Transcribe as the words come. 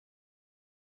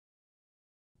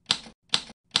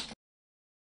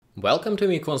Welcome to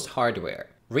Miyconst Hardware.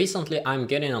 Recently I'm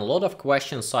getting a lot of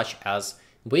questions such as,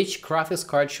 which graphics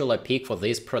card should I pick for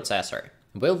this processor?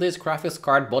 Will this graphics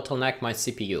card bottleneck my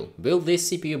CPU? Will this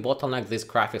CPU bottleneck this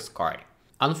graphics card?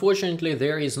 Unfortunately,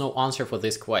 there is no answer for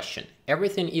this question.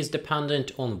 Everything is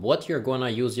dependent on what you're gonna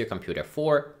use your computer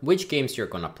for, which games you're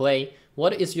gonna play,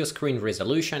 what is your screen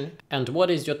resolution, and what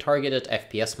is your targeted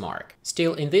FPS mark.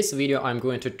 Still, in this video I'm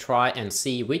going to try and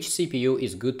see which CPU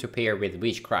is good to pair with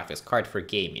which graphics card for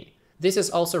gaming. This is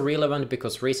also relevant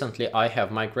because recently I have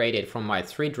migrated from my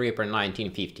Threadripper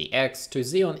 1950X to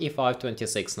Xeon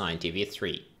E5-2620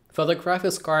 V3. For the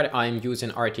graphics card I am using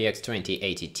RTX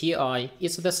 2080 Ti.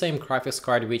 It's the same graphics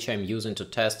card which I am using to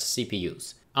test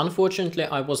CPUs. Unfortunately,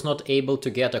 I was not able to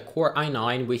get a Core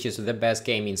i9, which is the best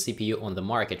gaming CPU on the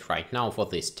market right now for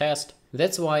this test.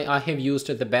 That's why I have used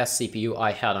the best CPU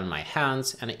I had on my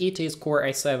hands, and it is Core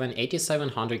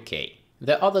i7-8700k.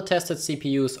 The other tested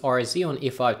CPUs are Xeon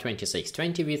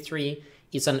E5-2620 V3.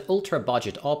 It's an ultra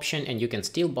budget option and you can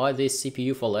still buy this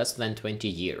CPU for less than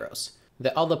 20 euros.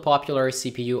 The other popular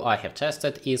CPU I have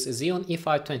tested is Xeon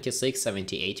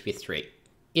E5-2678 V3.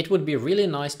 It would be really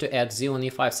nice to add Xeon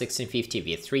E5-1650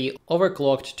 V3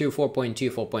 overclocked to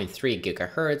 4.2-4.3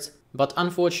 GHz, but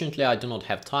unfortunately I do not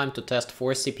have time to test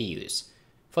 4 CPUs.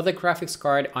 For the graphics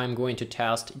card I'm going to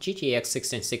test GTX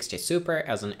 1660 Super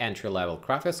as an entry-level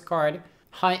graphics card,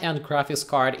 high-end graphics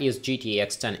card is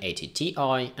GTX 1080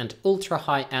 Ti, and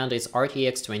ultra-high-end is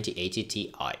RTX 2080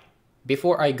 Ti.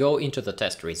 Before I go into the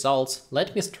test results,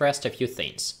 let me stress a few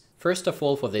things. First of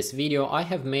all, for this video I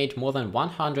have made more than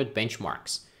 100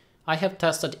 benchmarks. I have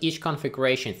tested each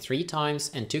configuration 3 times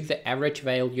and took the average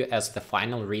value as the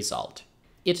final result.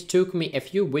 It took me a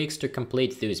few weeks to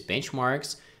complete those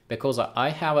benchmarks because I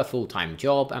have a full-time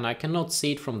job and I cannot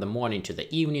sit from the morning to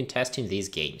the evening testing these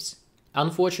games.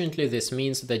 Unfortunately, this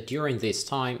means that during this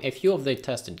time a few of the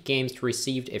tested games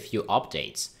received a few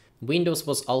updates. Windows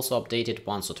was also updated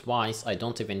once or twice, I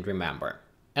don't even remember.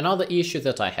 Another issue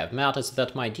that I have met is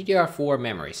that my DDR4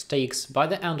 memory sticks by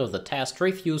the end of the test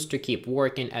refused to keep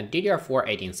working at DDR4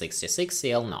 1866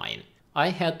 CL9. I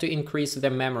had to increase the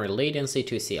memory latency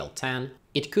to CL10.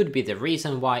 It could be the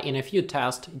reason why in a few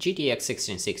tests GTX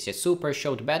 1660 Super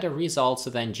showed better results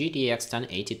than GTX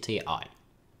 1080 Ti.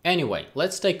 Anyway,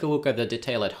 let's take a look at the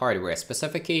detailed hardware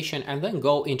specification and then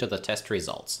go into the test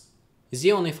results.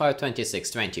 Xeon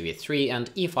E5-2620 V3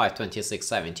 and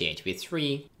E5-2678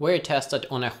 V3 were tested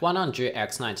on a Huananzhi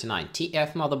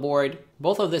X99TF motherboard.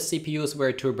 Both of the CPUs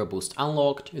were Turbo Boost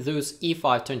unlocked, thus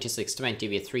E5-2620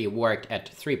 V3 worked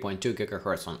at 3.2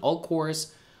 GHz on all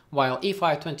cores, while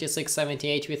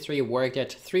E5-2678 V3 worked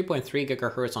at 3.3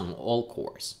 GHz on all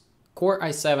cores. Core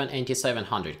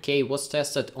i7-8700k was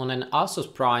tested on an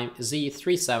Asus Prime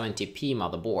Z370p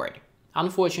motherboard.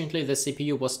 Unfortunately, the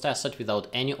CPU was tested without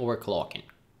any overclocking.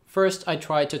 First, I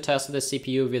tried to test the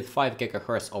CPU with 5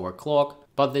 GHz overclock,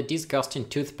 but the disgusting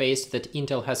toothpaste that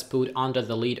Intel has put under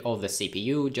the lid of the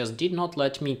CPU just did not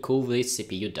let me cool this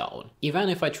CPU down. Even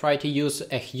if I try to use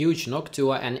a huge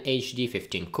Noctua and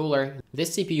HD15 cooler, the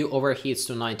CPU overheats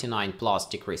to 99+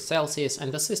 degrees Celsius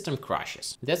and the system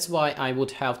crashes. That's why I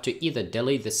would have to either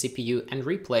delete the CPU and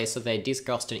replace the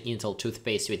disgusting Intel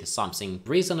toothpaste with something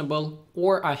reasonable,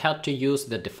 or I had to use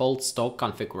the default stock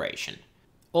configuration.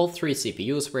 All 3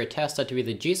 CPUs were tested with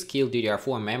the G-Skill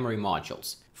DDR4 memory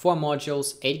modules. 4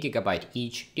 modules, 8GB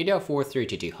each, DDR4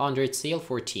 3200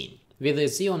 CL14. With the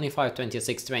Xeon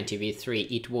E5-2620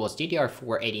 V3 it was DDR4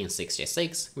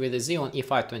 1866, with the Xeon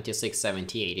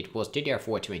E5-2678 it was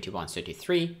DDR4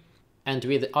 2133, and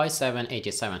with the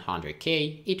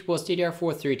i7-8700k it was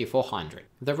DDR4 3400.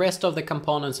 The rest of the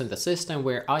components in the system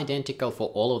were identical for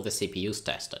all of the CPUs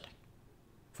tested.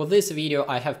 For this video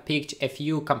I have picked a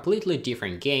few completely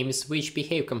different games which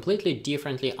behave completely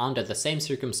differently under the same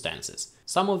circumstances.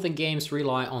 Some of the games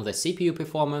rely on the CPU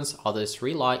performance, others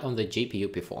rely on the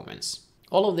GPU performance.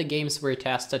 All of the games were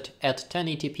tested at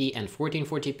 1080p and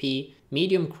 1440p,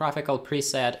 medium graphical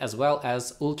preset as well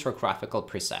as ultra graphical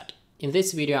preset. In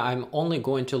this video I'm only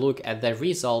going to look at the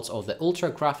results of the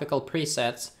ultra graphical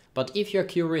presets, but if you're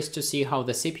curious to see how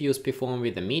the CPUs perform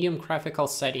with the medium graphical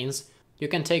settings, you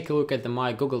can take a look at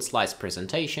my Google Slides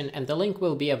presentation and the link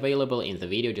will be available in the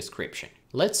video description.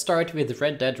 Let's start with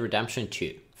Red Dead Redemption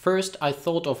 2. First, I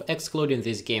thought of excluding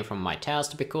this game from my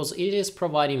test because it is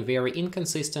providing very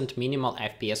inconsistent minimal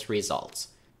FPS results.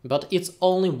 But it's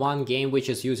only one game which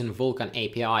is using Vulkan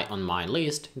API on my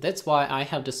list, that's why I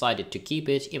have decided to keep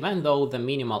it even though the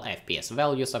minimal FPS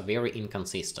values are very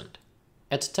inconsistent.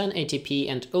 At 1080p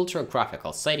and ultra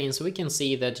graphical settings we can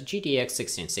see that GTX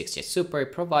 1660 Super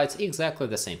provides exactly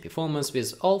the same performance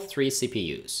with all 3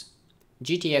 CPUs.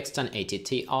 GTX 1080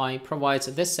 Ti provides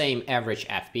the same average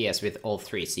FPS with all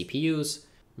three CPUs.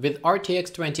 With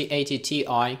RTX 2080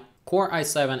 Ti, Core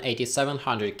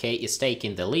i7-8700k is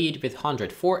taking the lead with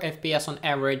 104 FPS on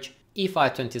average,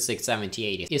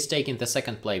 E5-2678 is taking the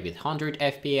second place with 100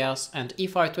 FPS, and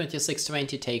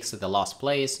E5-2620 takes the last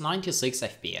place, 96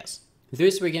 FPS.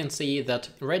 Thus we can see that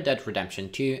Red Dead Redemption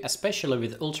 2, especially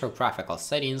with ultra graphical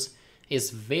settings, is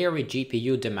very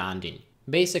GPU demanding.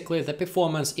 Basically, the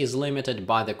performance is limited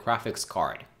by the graphics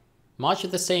card. Much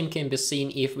the same can be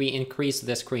seen if we increase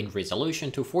the screen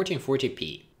resolution to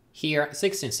 1440p. Here,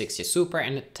 1660 Super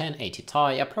and 1080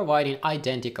 Ti are providing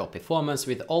identical performance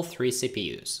with all three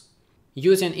CPUs.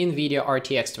 Using Nvidia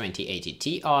RTX 2080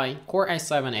 Ti, Core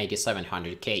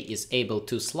i7-8700k is able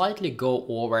to slightly go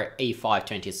over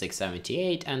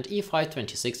E5-2678 and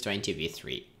E5-2620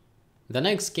 V3. The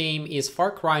next game is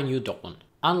Far Cry New Dawn.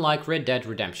 Unlike Red Dead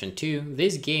Redemption 2,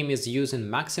 this game is using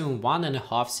maximum 1.5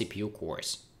 CPU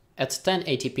cores. At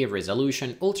 1080p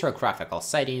resolution, ultra graphical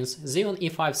settings, Xeon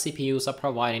E5 CPUs are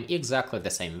providing exactly the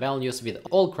same values with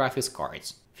all graphics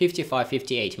cards.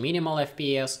 55-58 minimal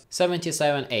FPS,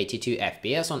 77-82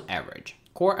 FPS on average.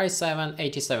 Core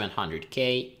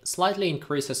i7-8700k slightly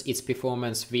increases its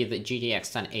performance with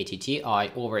GTX 1080 Ti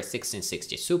over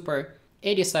 1660 Super,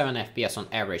 87 FPS on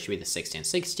average with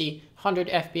 1660, 100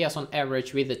 FPS on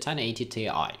average with the 1080 Ti.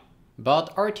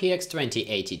 But RTX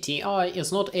 2080 Ti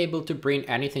is not able to bring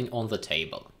anything on the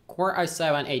table. Core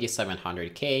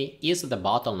i7-8700k is the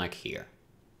bottleneck here.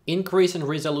 Increase in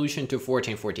resolution to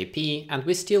 1440p and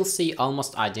we still see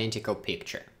almost identical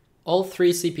picture. All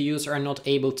three CPUs are not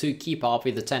able to keep up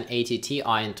with the 1080 Ti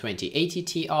and 2080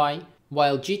 Ti,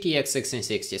 while GTX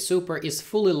 1660 Super is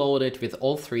fully loaded with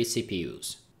all three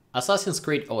CPUs. Assassin's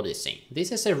Creed Odyssey.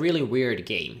 This is a really weird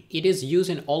game. It is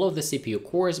using all of the CPU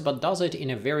cores but does it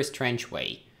in a very strange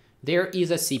way. There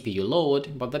is a CPU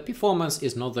load, but the performance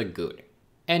is not that good.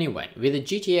 Anyway, with the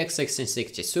GTX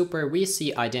 1660 Super we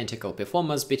see identical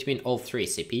performance between all three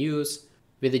CPUs.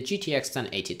 With the GTX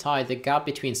 1080 Ti the gap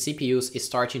between CPUs is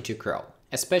starting to grow.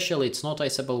 Especially it's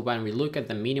noticeable when we look at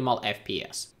the minimal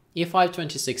FPS.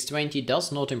 E5-2620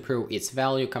 does not improve its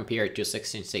value compared to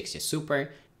 1660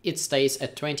 Super, it stays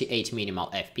at 28 minimal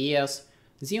FPS,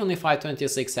 Xeon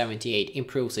E5-2678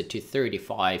 improves it to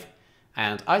 35,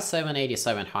 and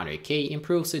i7-8700k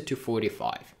improves it to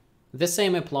 45. The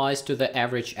same applies to the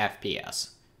average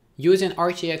FPS. Using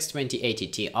RTX 2080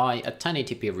 Ti at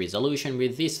 1080p resolution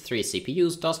with these three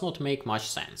CPUs does not make much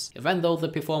sense. Even though the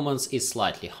performance is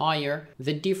slightly higher,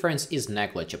 the difference is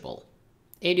negligible.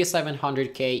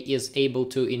 8700K is able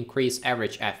to increase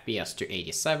average FPS to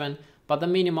 87, but the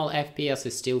minimal FPS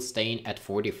is still staying at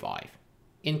 45.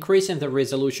 Increasing the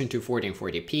resolution to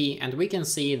 1440p and we can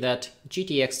see that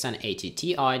GTX 1080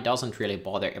 Ti doesn't really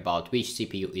bother about which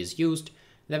CPU is used,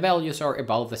 the values are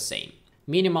about the same.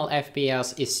 Minimal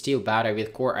FPS is still better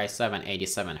with Core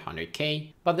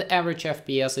i7-8700K, but the average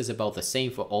FPS is about the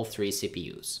same for all three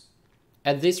CPUs.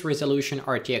 At this resolution,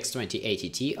 RTX 2080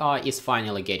 Ti is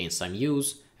finally getting some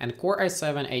use, and Core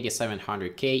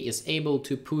i7-8700K is able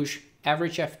to push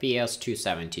average FPS to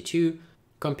 72,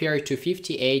 compared to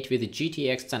 58 with the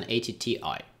GTX 1080 Ti.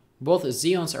 Both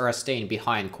Xeons are staying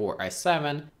behind Core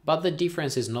i7, but the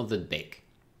difference is not that big.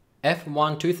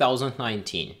 F1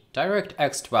 2019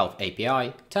 DirectX 12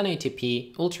 API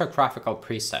 1080p ultra graphical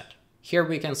preset. Here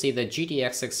we can see that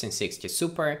GTX 1660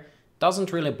 Super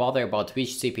doesn't really bother about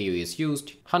which CPU is used,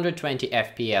 120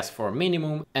 FPS for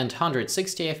minimum and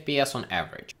 160 FPS on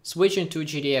average. Switching to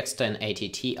GTX 1080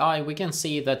 Ti, we can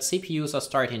see that CPUs are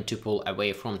starting to pull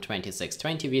away from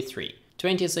 2620 V3.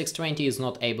 2620 is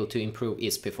not able to improve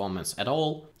its performance at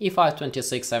all,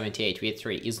 E5-2678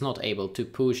 V3 is not able to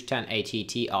push 1080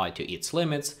 Ti to its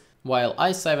limits, while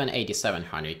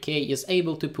i7-8700K is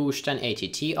able to push 1080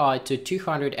 Ti to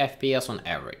 200 FPS on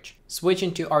average.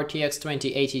 Switching to RTX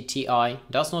 2080 Ti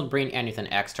does not bring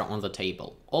anything extra on the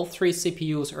table. All three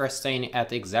CPUs are staying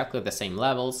at exactly the same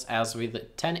levels as with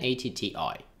 1080 Ti.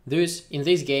 Thus, in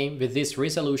this game, with this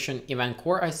resolution, even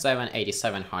Core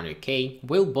i7-8700K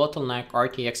will bottleneck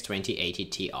RTX 2080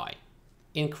 Ti.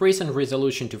 Increase in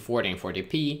resolution to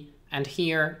 1440p, and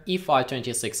here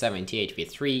E5-2678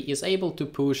 V3 is able to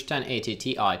push 1080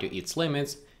 Ti to its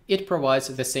limits. It provides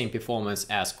the same performance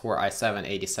as Core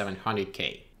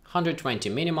i7-8700K. 120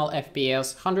 minimal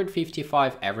FPS,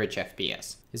 155 average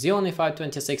FPS. Xeon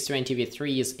E5-2620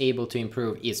 V3 is able to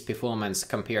improve its performance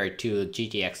compared to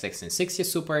GTX 1660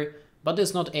 Super, but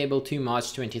is not able to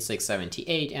match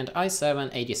 2678 and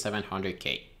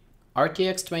i7-8700K.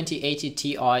 RTX 2080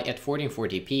 Ti at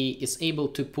 1440p is able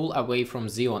to pull away from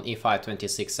Xeon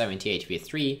E5-2678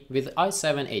 V3 with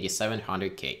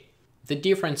i7-8700K. The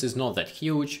difference is not that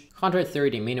huge: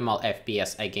 130 minimal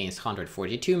FPS against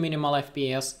 142 minimal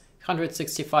FPS,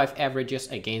 165 averages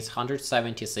against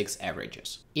 176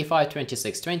 averages.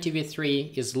 E5-2620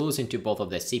 V3 is losing to both of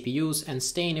the CPUs and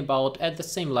staying about at the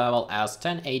same level as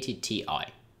 1080 Ti.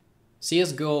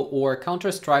 CSGO or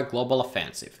Counter-Strike Global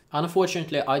Offensive.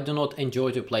 Unfortunately, I do not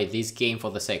enjoy to play this game for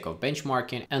the sake of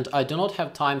benchmarking, and I do not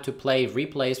have time to play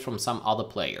replays from some other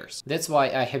players. That's why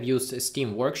I have used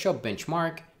Steam Workshop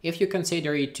benchmark. If you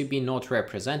consider it to be not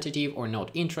representative or not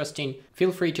interesting,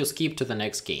 feel free to skip to the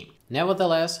next game.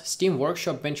 Nevertheless, Steam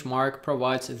Workshop benchmark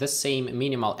provides the same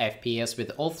minimal FPS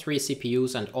with all three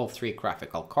CPUs and all three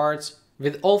graphical cards.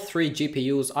 With all three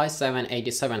GPUs,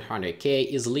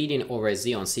 i7-8700k is leading over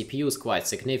Xeon CPUs quite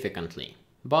significantly.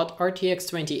 But RTX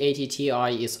 2080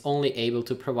 Ti is only able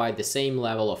to provide the same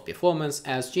level of performance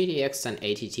as GTX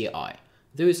 1080 Ti.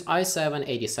 Thus,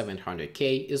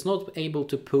 i7-8700k is not able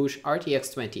to push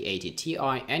RTX 2080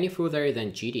 Ti any further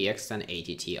than GTX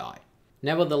 1080 Ti.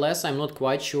 Nevertheless, I'm not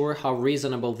quite sure how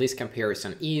reasonable this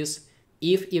comparison is,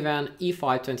 if even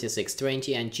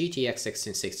E5-2620 and GTX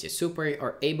 1660 Super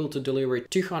are able to deliver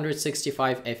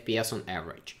 265 FPS on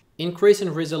average.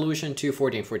 Increasing resolution to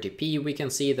 1440p, we can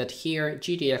see that here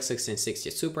GTX 1660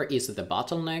 Super is the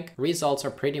bottleneck. Results are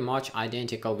pretty much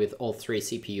identical with all three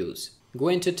CPUs.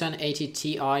 Going to 1080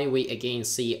 Ti, we again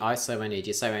see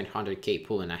i7-8700k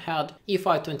pulling ahead,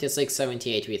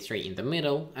 E5-2678 V3 in the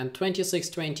middle, and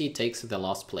 2620 takes the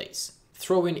last place.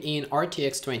 Throwing in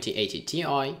RTX 2080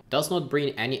 Ti does not bring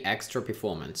any extra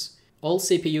performance. All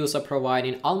CPUs are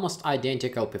providing almost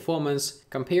identical performance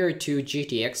compared to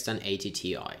GTX 1080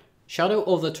 Ti. Shadow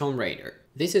of the Tomb Raider.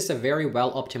 This is a very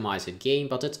well optimized game,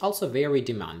 but it's also very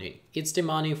demanding. It's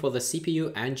demanding for the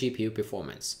CPU and GPU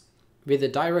performance. With the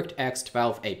DirectX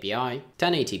 12 API,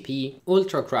 1080p,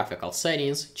 ultra graphical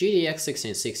settings, GTX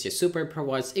 1660 Super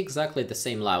provides exactly the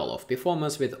same level of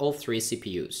performance with all three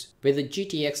CPUs. With the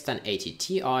GTX 1080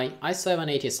 Ti,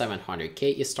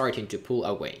 i7-8700k is starting to pull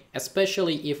away,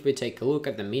 especially if we take a look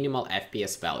at the minimal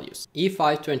FPS values.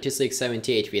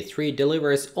 E5-2678 V3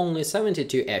 delivers only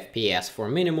 72 FPS for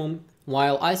minimum,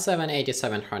 while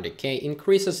i7-8700k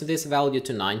increases this value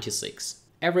to 96.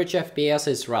 Average FPS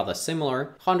is rather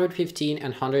similar, 115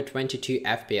 and 122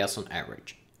 FPS on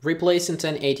average. Replacing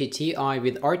 1080 Ti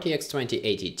with RTX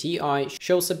 2080 Ti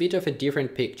shows a bit of a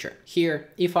different picture. Here,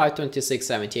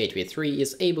 E5-2678 V3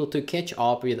 is able to catch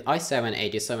up with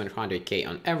i7-8700k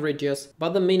on averages,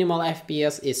 but the minimal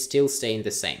FPS is still staying the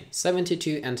same,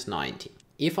 72 and 90.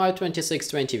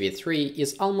 E5-2620 V3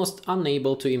 is almost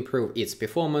unable to improve its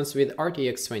performance with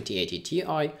RTX 2080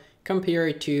 Ti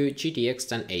compared to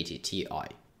GTX 1080 Ti.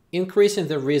 Increasing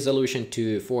the resolution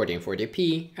to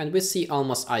 1440p and we see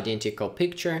almost identical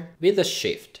picture with a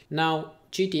shift. Now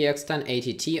GTX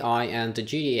 1080 Ti and the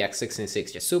GTX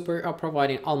 1660 Super are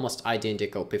providing almost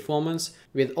identical performance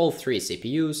with all three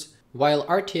CPUs, while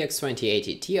RTX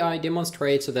 2080 Ti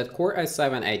demonstrates that Core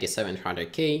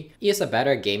i7-8700K is a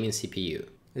better gaming CPU.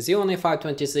 Xeon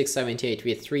E5-2678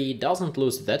 V3 doesn't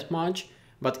lose that much,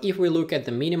 but if we look at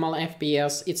the minimal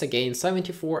FPS, it's again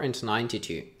 74 and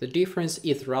 92. The difference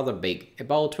is rather big,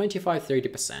 about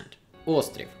 25–30%.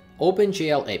 Ostriv.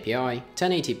 OpenGL API,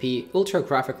 1080p, ultra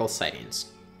graphical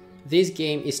settings. This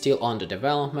game is still under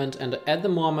development and at the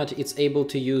moment it's able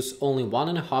to use only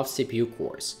 1.5 CPU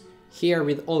cores. Here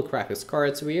with all graphics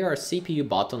cards we are CPU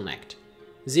bottlenecked.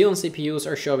 Xeon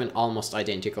CPUs are showing almost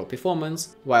identical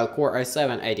performance, while Core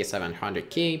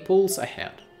i7-8700K pulls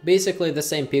ahead. Basically, the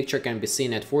same picture can be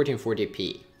seen at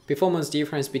 1440p. Performance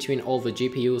difference between all the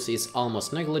GPUs is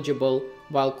almost negligible,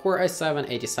 while Core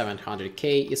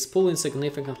i7-8700K is pulling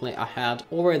significantly ahead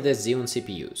over the Xeon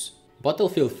CPUs.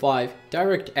 Battlefield 5,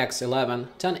 DirectX 11,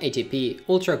 1080p,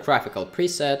 ultra graphical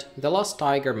preset, The Last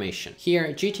Tiger mission.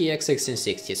 Here GTX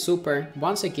 1660 Super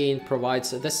once again provides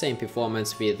the same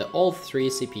performance with all three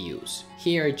CPUs.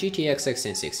 Here GTX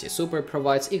 1660 Super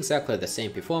provides exactly the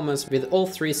same performance with all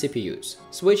three CPUs.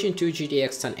 Switching to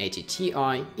GTX 1080 Ti,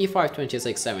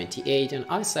 E5-2678 and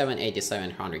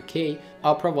i7-8700K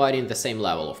are providing the same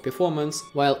level of performance,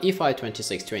 while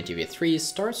E5-2620 V3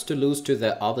 starts to lose to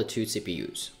the other two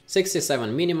CPUs.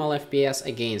 67 minimal FPS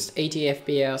against 80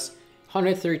 FPS,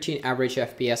 113 average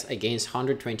FPS against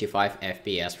 125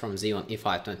 FPS from Xeon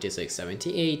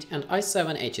E5-2678 and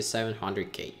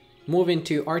i7-8700K. Moving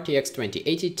to RTX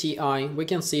 2080 Ti, we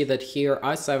can see that here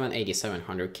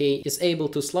i7-8700K is able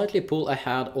to slightly pull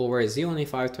ahead over Xeon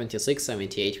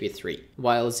E5-2678 V3,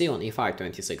 while Xeon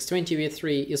E5-2620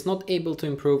 V3 is not able to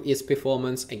improve its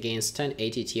performance against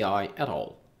 1080 Ti at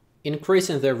all.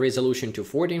 increasing the resolution to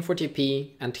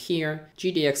 1440p, and here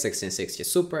GTX 1660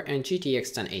 Super and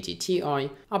GTX 1080 Ti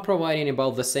are providing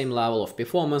about the same level of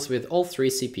performance with all three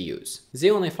CPUs.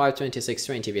 Xeon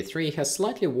E5-2620 V3 has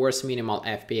slightly worse minimal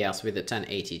FPS with the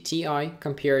 1080 Ti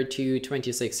compared to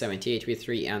 2678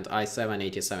 V3 and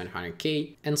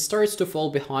i7-8700k, and starts to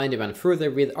fall behind even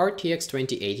further with RTX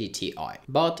 2080 Ti.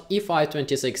 But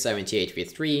E5-2678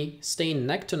 V3 staying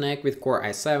neck to neck with Core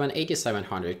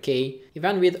i7-8700k,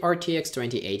 even with RTX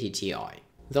 2080 Ti.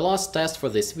 The last test for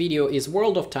this video is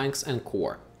World of Tanks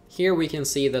Encore. Here we can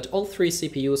see that all three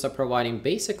CPUs are providing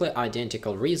basically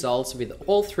identical results with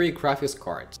all three graphics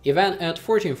cards. Even at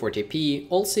 1440p,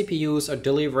 all CPUs are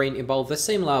delivering about the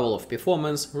same level of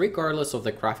performance regardless of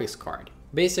the graphics card.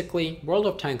 Basically, World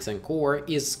of Tanks Encore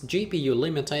is GPU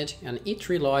limited and it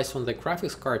relies on the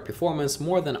graphics card performance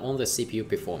more than on the CPU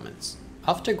performance.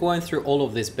 After going through all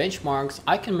of these benchmarks,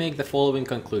 I can make the following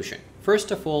conclusion.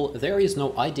 First of all, there is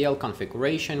no ideal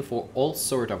configuration for all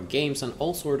sort of games and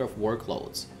all sort of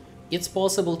workloads. It's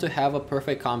possible to have a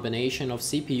perfect combination of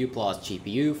CPU plus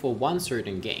GPU for one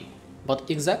certain game, but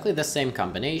exactly the same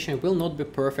combination will not be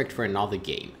perfect for another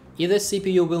game. Either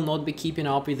CPU will not be keeping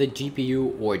up with the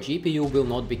GPU or GPU will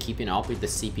not be keeping up with the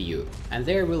CPU, and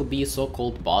there will be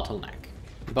so-called bottleneck.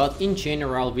 But in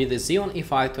general, with the Xeon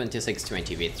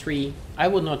E5-2620 V3, I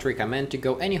would not recommend to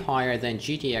go any higher than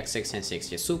GTX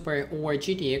 1660 Super or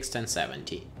GTX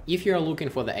 1070. If you are looking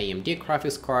for the AMD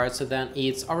graphics cards, then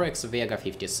it's RX Vega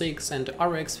 56 and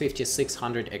RX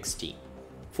 5600 XT.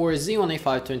 For Xeon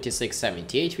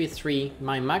E5-2678 V3,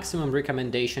 my maximum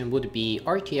recommendation would be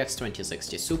RTX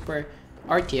 2060 Super,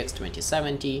 RTX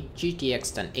 2070,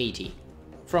 GTX 1080.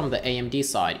 From the AMD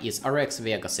side is RX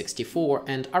Vega 64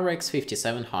 and RX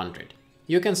 5700.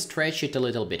 You can stretch it a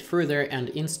little bit further and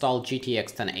install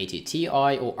GTX 1080 Ti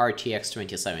or RTX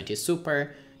 2070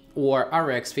 Super or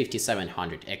RX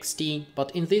 5700 XT,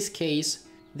 but in this case,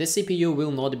 the CPU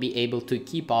will not be able to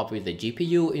keep up with the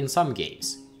GPU in some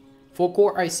games. For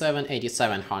Core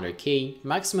i7-8700k,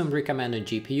 maximum recommended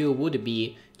GPU would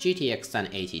be GTX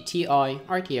 1080 Ti,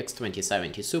 RTX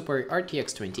 2070 Super,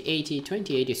 RTX 2080,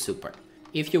 2080 Super.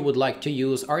 If you would like to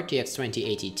use RTX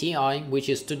 2080 Ti, which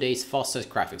is today's fastest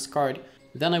graphics card,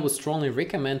 then I would strongly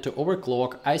recommend to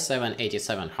overclock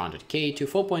i7-8700k to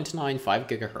 4.95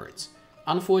 GHz.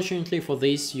 Unfortunately for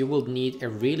this, you will need a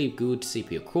really good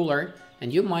CPU cooler,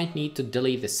 and you might need to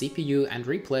delete the CPU and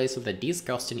replace the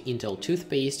disgusting Intel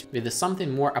toothpaste with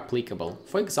something more applicable,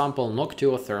 for example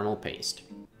Noctua thermal paste.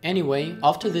 Anyway,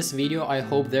 after this video I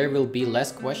hope there will be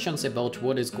less questions about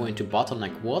what is going to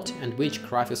bottleneck what and which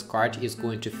graphics card is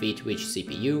going to fit which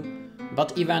CPU,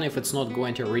 but even if it's not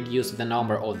going to reduce the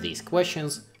number of these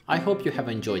questions, I hope you have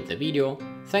enjoyed the video.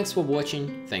 Thanks for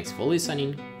watching, thanks for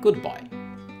listening, goodbye.